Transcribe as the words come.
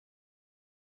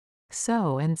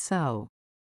so and so.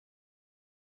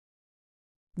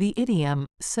 The idiom,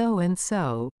 so and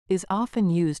so, is often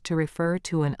used to refer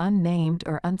to an unnamed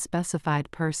or unspecified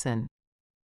person.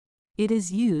 It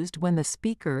is used when the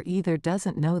speaker either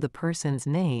doesn't know the person's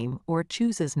name or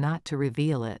chooses not to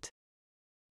reveal it.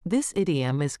 This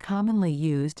idiom is commonly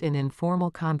used in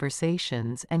informal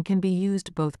conversations and can be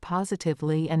used both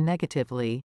positively and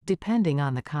negatively, depending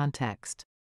on the context.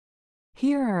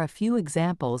 Here are a few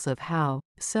examples of how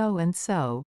so and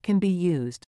so can be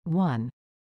used. 1.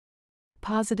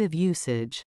 Positive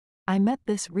usage. I met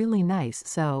this really nice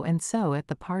so and so at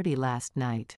the party last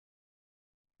night.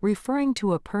 Referring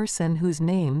to a person whose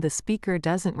name the speaker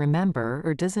doesn't remember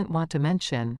or doesn't want to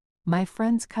mention. My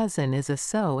friend's cousin is a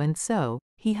so and so,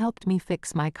 he helped me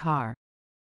fix my car.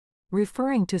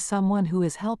 Referring to someone who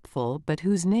is helpful but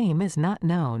whose name is not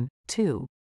known. 2.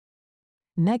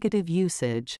 Negative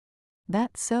usage.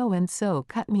 That so and so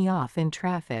cut me off in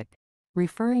traffic.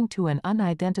 Referring to an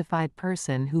unidentified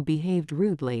person who behaved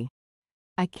rudely.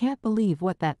 I can't believe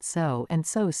what that so and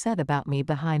so said about me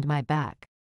behind my back.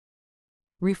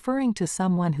 Referring to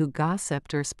someone who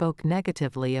gossiped or spoke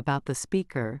negatively about the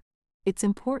speaker. It's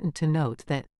important to note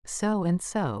that so and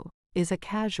so is a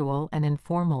casual and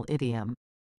informal idiom.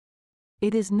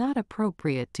 It is not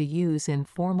appropriate to use in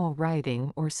formal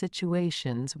writing or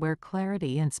situations where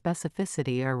clarity and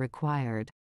specificity are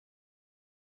required.